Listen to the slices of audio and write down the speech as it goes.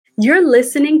You're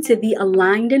listening to the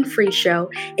Aligned and Free Show,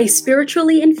 a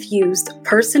spiritually infused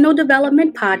personal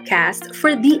development podcast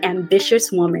for the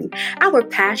ambitious woman. Our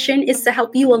passion is to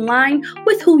help you align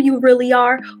with who you really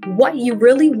are, what you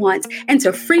really want, and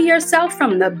to free yourself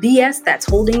from the BS that's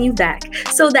holding you back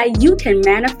so that you can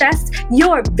manifest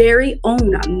your very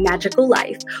own magical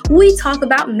life. We talk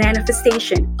about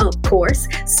manifestation, of course,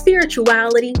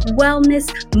 spirituality, wellness,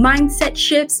 mindset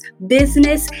shifts,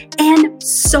 business, and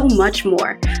so much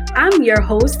more. I'm your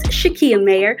host, Shakia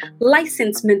Mayer,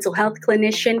 licensed mental health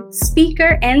clinician,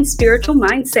 speaker, and spiritual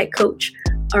mindset coach.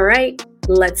 All right,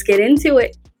 let's get into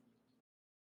it.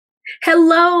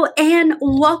 Hello, and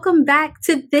welcome back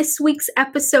to this week's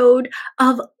episode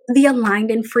of the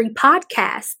Aligned and Free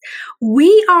podcast.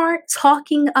 We are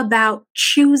talking about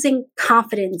choosing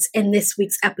confidence in this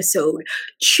week's episode.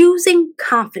 Choosing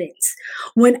confidence.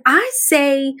 When I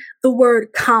say the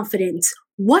word confidence,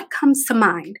 what comes to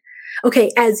mind?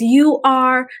 Okay, as you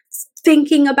are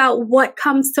thinking about what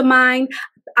comes to mind,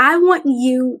 I want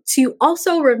you to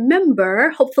also remember,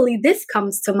 hopefully this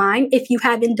comes to mind. If you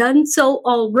haven't done so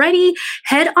already,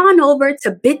 head on over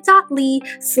to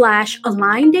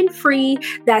bit.ly/aligned and free.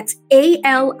 That's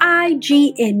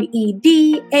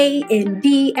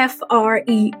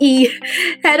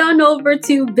ALIGNEDANDFREE. Head on over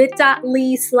to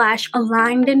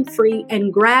bit.ly/aligned and free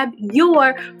and grab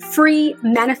your free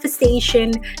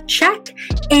manifestation check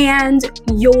and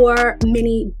your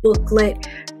mini booklet.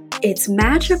 It's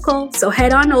magical. So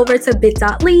head on over to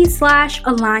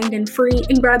bit.ly/aligned and free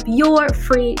and grab your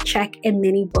free check and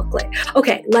mini booklet.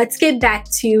 Okay, let's get back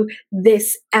to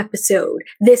this episode,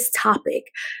 this topic.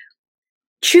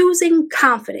 Choosing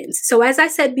confidence. So as I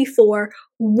said before,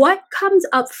 what comes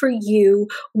up for you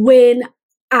when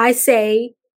I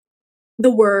say the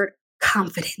word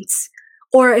confidence?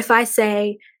 Or if I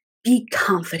say be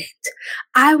confident.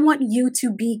 I want you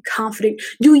to be confident.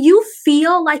 Do you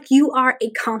feel like you are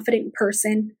a confident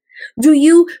person? Do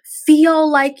you feel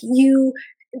like you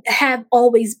have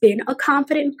always been a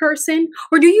confident person?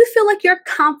 Or do you feel like your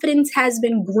confidence has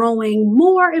been growing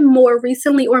more and more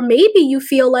recently? Or maybe you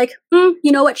feel like,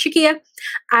 you know what, Shakia?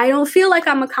 I don't feel like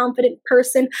I'm a confident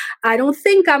person. I don't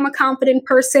think I'm a confident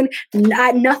person.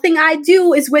 Nothing I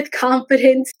do is with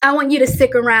confidence. I want you to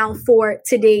stick around for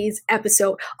today's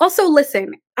episode. Also,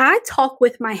 listen, I talk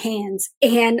with my hands,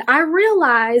 and I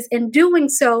realize in doing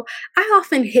so, I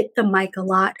often hit the mic a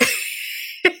lot.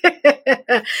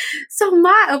 So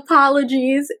my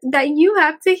apologies that you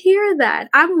have to hear that.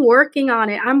 I'm working on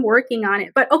it.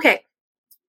 But okay.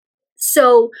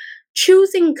 So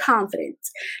choosing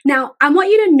confidence. Now, I want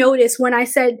you to notice when I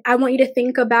said I want you to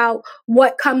think about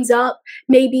what comes up,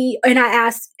 maybe, and I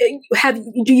asked, have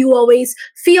you always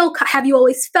felt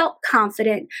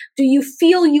confident? Do you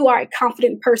feel you are a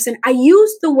confident person? I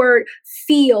used the word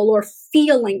feel or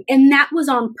feeling, and that was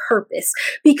on purpose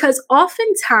because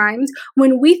oftentimes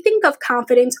when we think of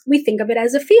confidence, we think of it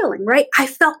as a feeling, right? I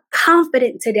felt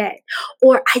confident today,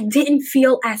 or I didn't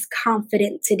feel as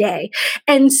confident today.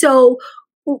 And so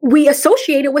we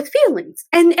associate it with feelings.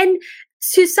 And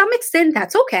to some extent,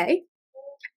 that's okay.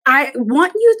 I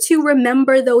want you to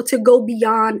remember, though, to go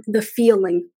beyond the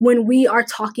feeling when we are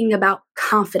talking about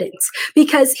confidence.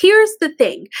 Because here's the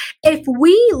thing. If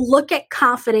we look at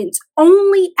confidence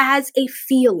only as a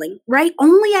feeling, right?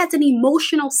 Only as an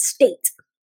emotional state,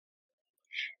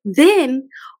 then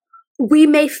we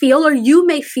may feel, or you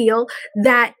may feel,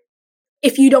 that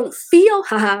if you don't feel,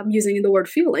 I'm using the word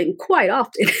feeling quite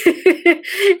often.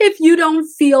 If you don't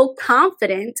feel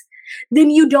confident,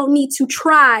 then you don't need to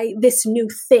try this new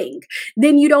thing.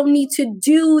 Then you don't need to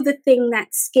do the thing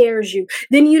that scares you.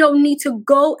 Then you don't need to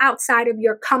go outside of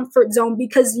your comfort zone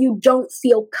because you don't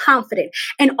feel confident.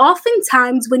 And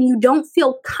oftentimes when you don't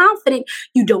feel confident,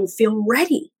 you don't feel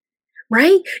ready.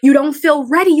 Right? You don't feel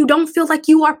ready. You don't feel like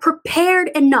you are prepared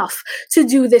enough to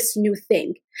do this new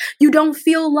thing. You don't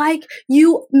feel like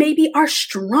you maybe are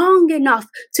strong enough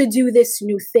to do this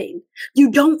new thing.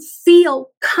 You don't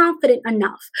feel confident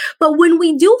enough. But when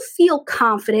we do feel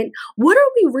confident, what are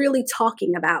we really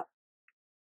talking about?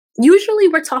 Usually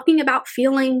we're talking about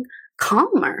feeling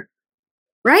calmer,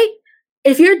 right?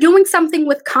 If you're doing something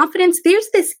with confidence, there's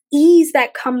this ease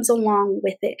that comes along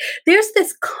with it. There's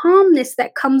this calmness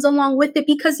that comes along with it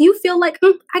because you feel like,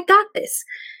 I got this.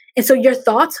 And so your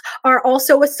thoughts are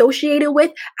also associated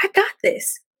with, I got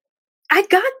this. I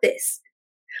got this.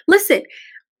 Listen,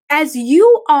 as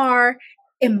you are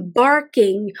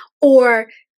embarking or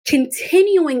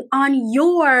continuing on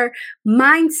your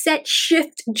mindset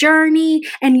shift journey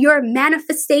and your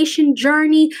manifestation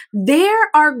journey, there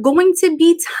are going to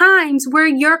be times where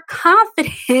your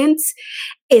confidence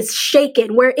is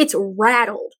shaken, where it's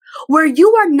rattled. where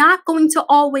you are not going to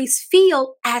always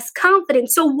feel as confident.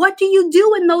 So, what do you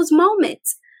do in those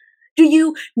moments? Do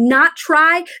you not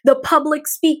try the public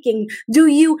speaking? Do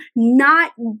you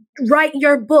not write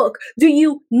your book? Do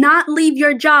you not leave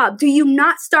your job? Do you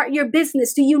not start your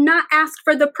business? Do you not ask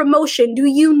for the promotion? Do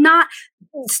you not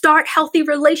start healthy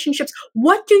relationships?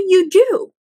 What do you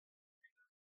do?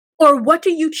 Or what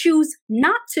do you choose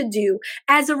not to do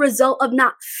as a result of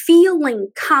not feeling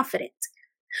confident?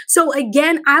 So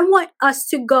again, I want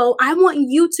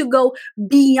you to go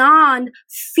beyond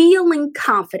feeling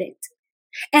confident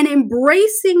and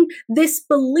embracing this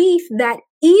belief that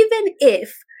even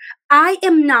if I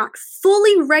am not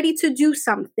fully ready to do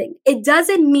something, it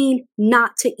doesn't mean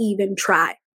not to even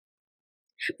try.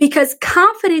 Because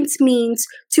confidence means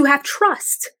to have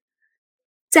trust.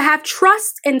 To have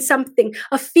trust in something,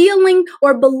 a feeling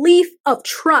or belief of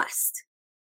trust.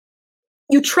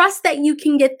 You trust that you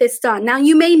can get this done. Now,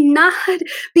 you may not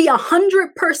be 100%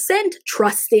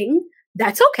 trusting.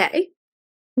 That's okay.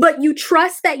 But you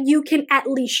trust that you can at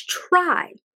least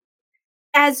try.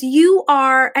 As you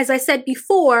are, as I said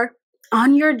before,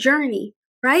 on your journey,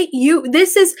 right?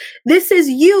 This is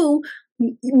you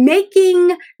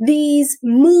making these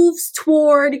moves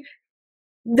toward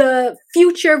the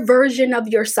future version of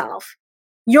yourself,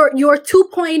 your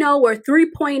 2.0 or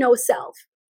 3.0 self.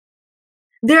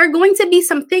 There are going to be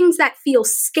some things that feel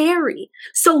scary.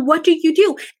 So what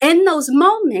do? In those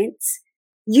moments,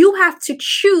 you have to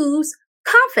choose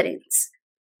confidence.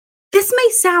 This may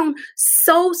sound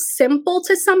so simple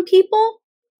to some people,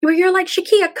 where you're like,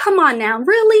 Shakia, come on now,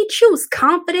 really? Choose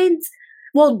confidence?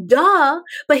 Well, duh.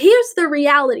 But here's the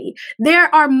reality.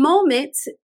 There are moments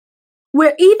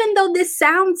where even though this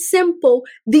sounds simple,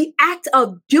 the act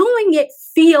of doing it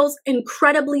feels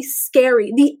incredibly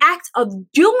scary. The act of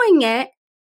doing it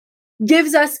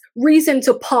gives us reason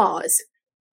to pause.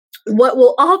 What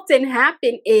will often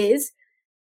happen is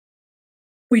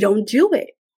we don't do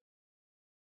it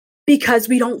because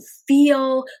we don't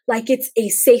feel like it's a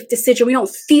safe decision. We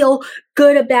don't feel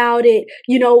good about it,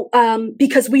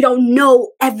 because we don't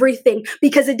know everything,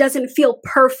 because it doesn't feel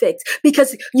perfect,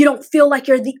 because you don't feel like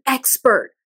you're the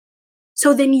expert.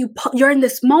 So then you're in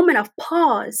this moment of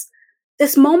pause,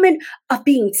 this moment of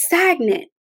being stagnant.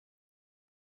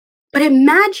 But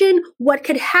imagine what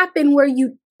could happen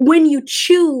when you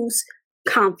choose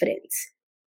confidence.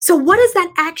 So what does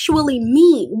that actually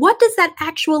mean? What does that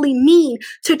actually mean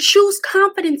to choose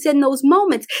confidence in those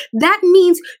moments? That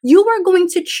means you are going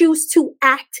to choose to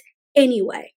act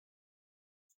anyway.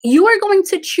 You are going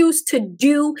to choose to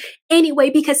do anyway,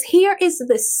 because here is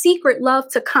the secret, love,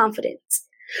 to confidence.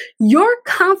 Your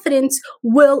confidence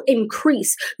will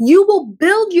increase. You will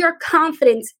build your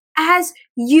confidence as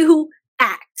you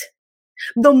act.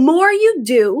 The more you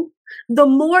do, the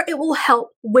more it will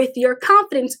help with your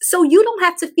confidence. So you don't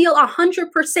have to feel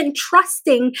 100%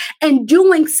 trusting and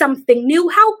doing something new.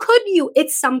 How could you?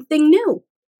 It's something new.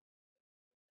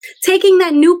 Taking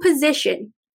that new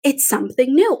position, it's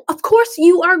something new. Of course,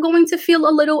 you are going to feel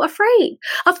a little afraid.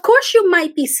 Of course, you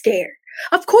might be scared.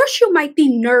 Of course, you might be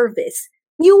nervous.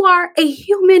 You are a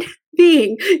human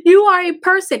being. You are a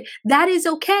person. That is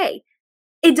okay.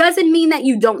 It doesn't mean that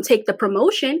you don't take the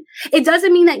promotion. It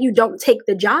doesn't mean that you don't take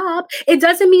the job. It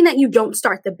doesn't mean that you don't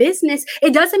start the business.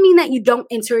 It doesn't mean that you don't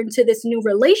enter into this new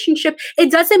relationship.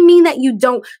 It doesn't mean that you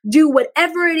don't do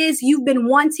whatever it is you've been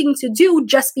wanting to do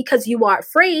just because you are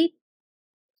afraid.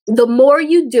 The more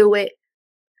you do it,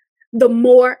 the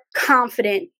more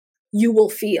confident you will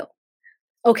feel.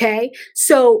 Okay?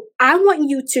 So I want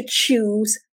you to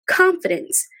choose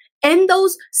confidence. In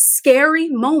those scary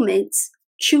moments,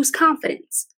 choose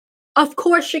confidence. Of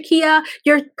course, Shakia,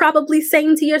 you're probably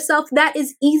saying to yourself, that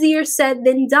is easier said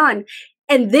than done.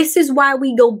 And this is why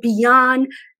we go beyond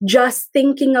just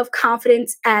thinking of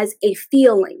confidence as a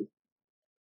feeling.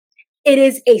 It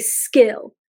is a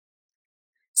skill.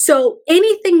 So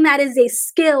anything that is a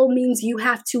skill means you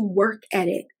have to work at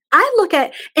it. I look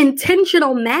at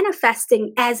intentional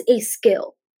manifesting as a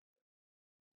skill.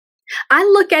 I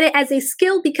look at it as a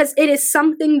skill because it is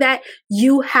something that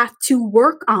you have to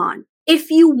work on. If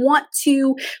you want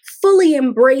to fully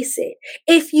embrace it,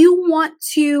 if you want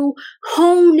to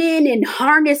hone in and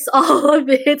harness all of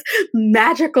its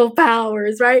magical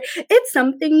powers, right? It's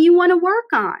something you want to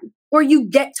work on, or you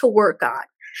get to work on.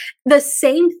 The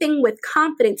same thing with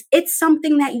confidence. It's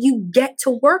something that you get to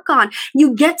work on.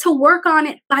 You get to work on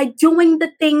it by doing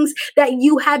the things that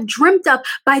you have dreamt of,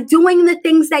 by doing the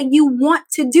things that you want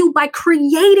to do, by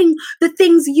creating the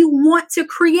things you want to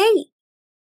create,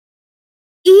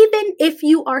 even if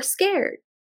you are scared.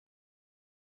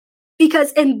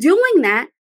 Because in doing that,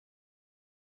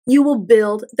 you will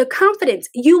build the confidence.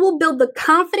 You will build the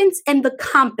confidence and the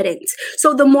competence.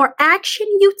 So the more action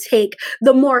you take,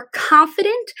 the more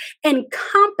confident and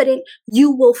competent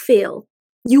you will feel.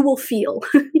 You will feel.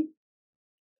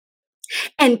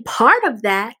 And part of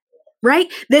that,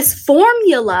 right? This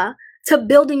formula to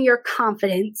building your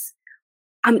confidence,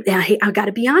 I got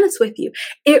to be honest with you,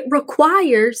 it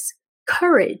requires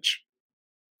courage.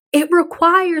 It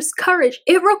requires courage.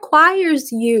 It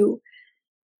requires you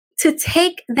to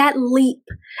take that leap.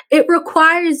 It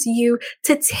requires you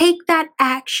to take that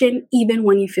action even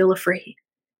when you feel afraid.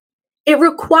 It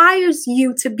requires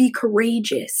you to be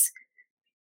courageous.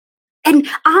 And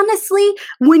honestly,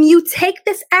 when you take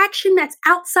this action that's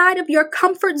outside of your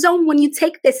comfort zone, when you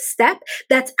take this step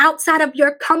that's outside of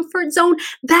your comfort zone,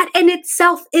 that in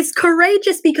itself is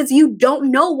courageous because you don't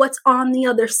know what's on the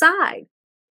other side.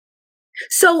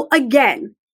 So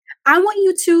again, I want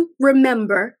you to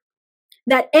remember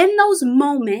that in those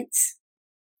moments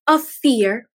of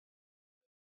fear,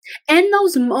 in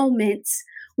those moments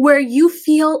where you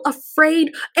feel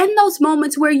afraid, in those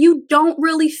moments where you don't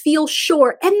really feel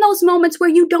sure, in those moments where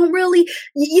you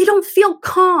don't feel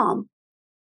calm,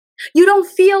 you don't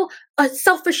feel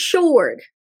self-assured,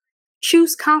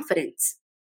 choose confidence.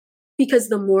 Because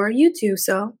the more you do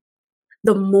so,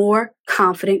 the more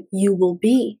confident you will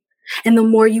be. And the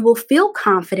more you will feel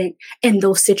confident in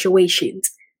those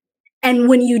situations. And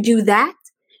when you do that,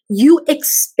 you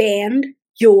expand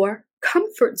your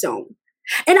comfort zone.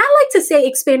 And I like to say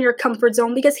expand your comfort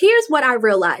zone because here's what I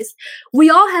realized. We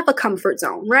all have a comfort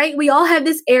zone, right? We all have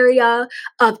this area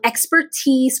of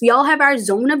expertise. We all have our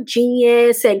zone of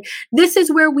genius. And this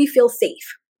is where we feel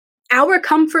safe. Our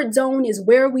comfort zone is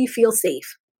where we feel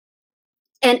safe.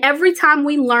 And every time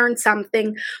we learn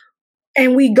something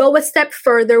and we go a step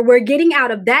further, we're getting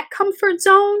out of that comfort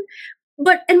zone.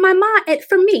 But in my mind,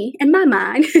 for me, in my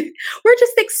mind, we're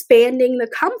just expanding the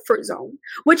comfort zone,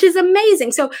 which is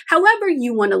amazing. So however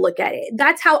you want to look at it,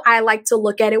 that's how I like to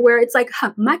look at it, where it's like,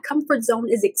 my comfort zone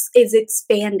is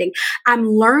expanding. I'm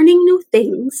learning new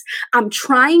things. I'm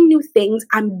trying new things.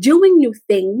 I'm doing new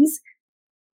things.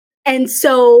 And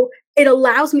so it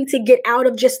allows me to get out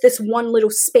of just this one little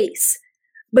space.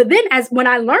 But then when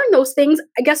I learn those things,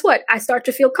 guess what? I start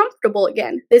to feel comfortable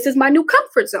again. This is my new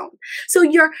comfort zone. So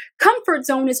your comfort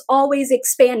zone is always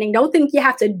expanding. Don't think you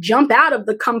have to jump out of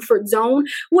the comfort zone.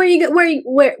 Where you gonna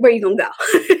go?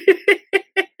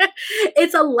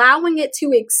 It's allowing it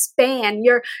to expand.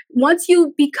 Once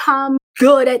you become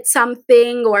good at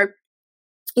something, or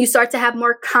you start to have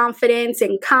more confidence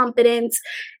and competence,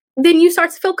 then you start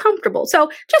to feel comfortable.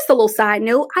 So just a little side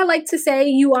note, I like to say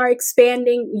you are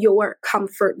expanding your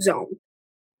comfort zone.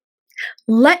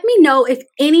 Let me know if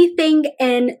anything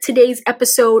in today's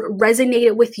episode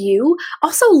resonated with you.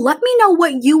 Also, let me know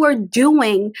what you are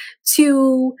doing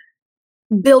to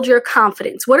build your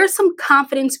confidence. What are some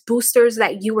confidence boosters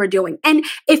that you are doing? And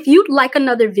if you'd like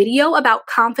another video about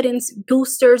confidence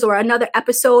boosters or another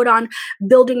episode on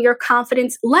building your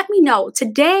confidence, let me know.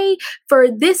 Today,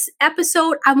 for this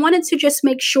episode, I wanted to just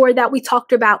make sure that we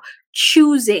talked about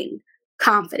choosing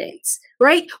confidence,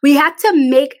 right? We have to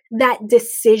make that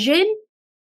decision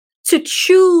to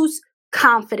choose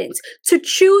confidence, to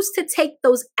choose to take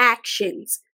those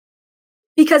actions.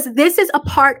 Because this is a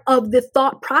part of the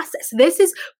thought process. This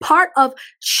is part of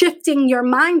shifting your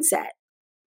mindset.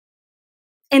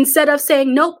 Instead of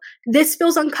saying, nope, this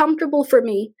feels uncomfortable for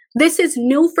me. This is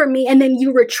new for me. And then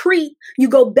you retreat, you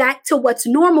go back to what's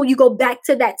normal. You go back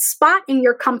to that spot in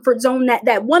your comfort zone,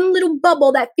 that one little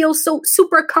bubble that feels so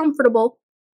super comfortable.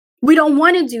 We don't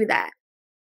want to do that.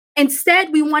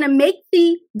 Instead, we want to make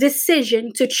the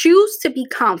decision to choose to be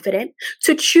confident,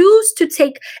 to choose to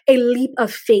take a leap of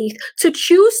faith, to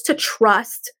choose to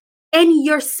trust in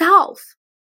yourself.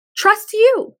 Trust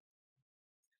you.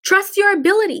 Trust your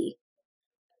ability.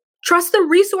 Trust the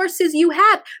resources you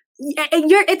have.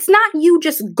 It's not you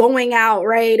just going out,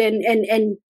 right,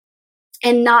 and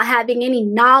not having any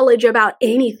knowledge about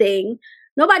anything.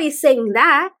 Nobody's saying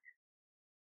that.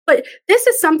 But this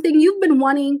is something you've been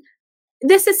wanting.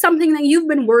 This is something that you've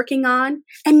been working on,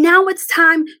 and now it's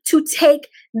time to take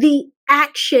the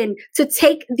action, to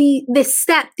take the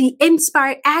step, the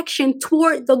inspired action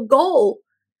toward the goal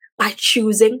by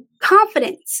choosing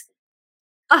confidence.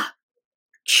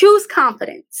 Choose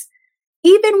confidence.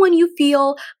 Even when you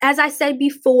feel, as I said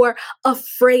before,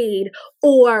 afraid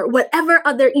or whatever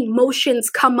other emotions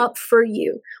come up for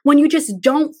you, when you just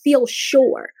don't feel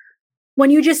sure, when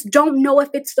you just don't know if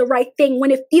it's the right thing,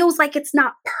 when it feels like it's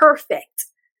not perfect,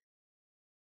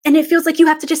 and it feels like you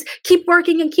have to just keep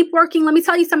working and keep working, let me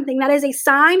tell you something. That is a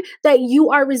sign that you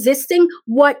are resisting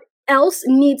what else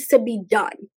needs to be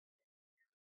done.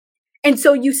 And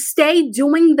so you stay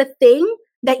doing the thing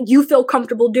that you feel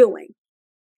comfortable doing.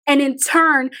 And in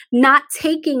turn, not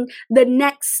taking the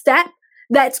next step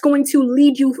that's going to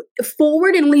lead you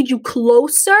forward and lead you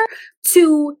closer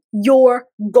to your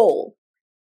goal.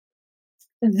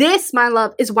 This, my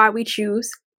love, is why we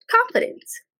choose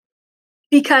confidence.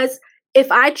 Because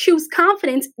if I choose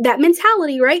confidence, that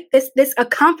mentality, right? This a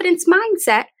confidence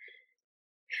mindset,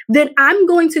 then I'm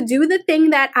going to do the thing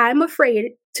that I'm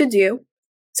afraid to do.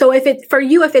 So if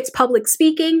it's public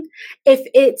speaking, if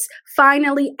it's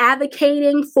finally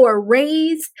advocating for a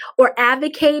raise or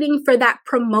advocating for that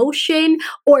promotion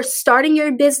or starting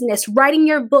your business, writing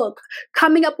your book,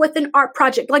 coming up with an art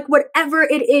project, like whatever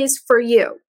it is for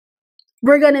you,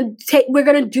 we're going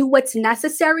to do what's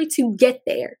necessary to get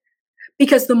there.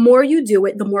 Because the more you do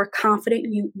it, the more confident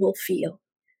you will feel.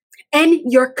 And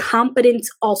your confidence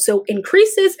also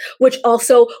increases, which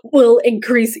also will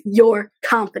increase your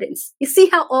confidence. You see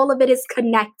how all of it is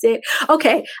connected?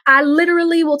 Okay, I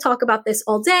literally will talk about this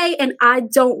all day, and I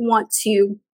don't want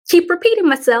to keep repeating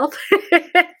myself.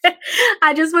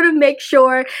 I just want to make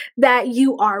sure that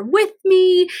you are with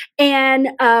me and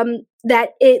that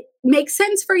it makes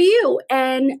sense for you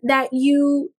and that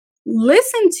you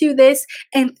listen to this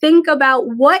and think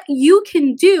about what you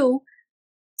can do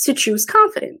to choose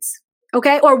confidence,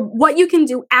 okay? Or what you can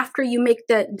do after you make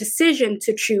the decision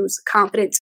to choose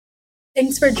confidence.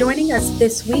 Thanks for joining us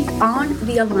this week on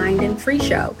the Aligned and Free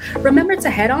Show. Remember to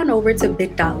head on over to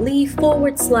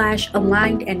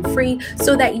bit.ly/aligned and free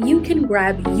so that you can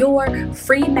grab your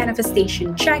free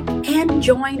manifestation check and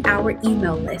join our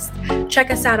email list.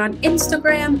 Check us out on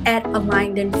Instagram at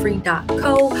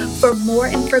alignedandfree.co for more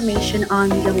information on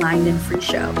the Aligned and Free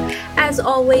Show. As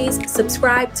always,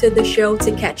 subscribe to the show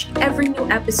to catch every new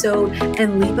episode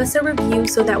and leave us a review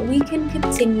so that we can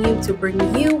continue to bring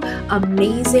you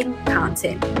amazing content.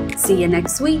 See you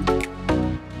next week.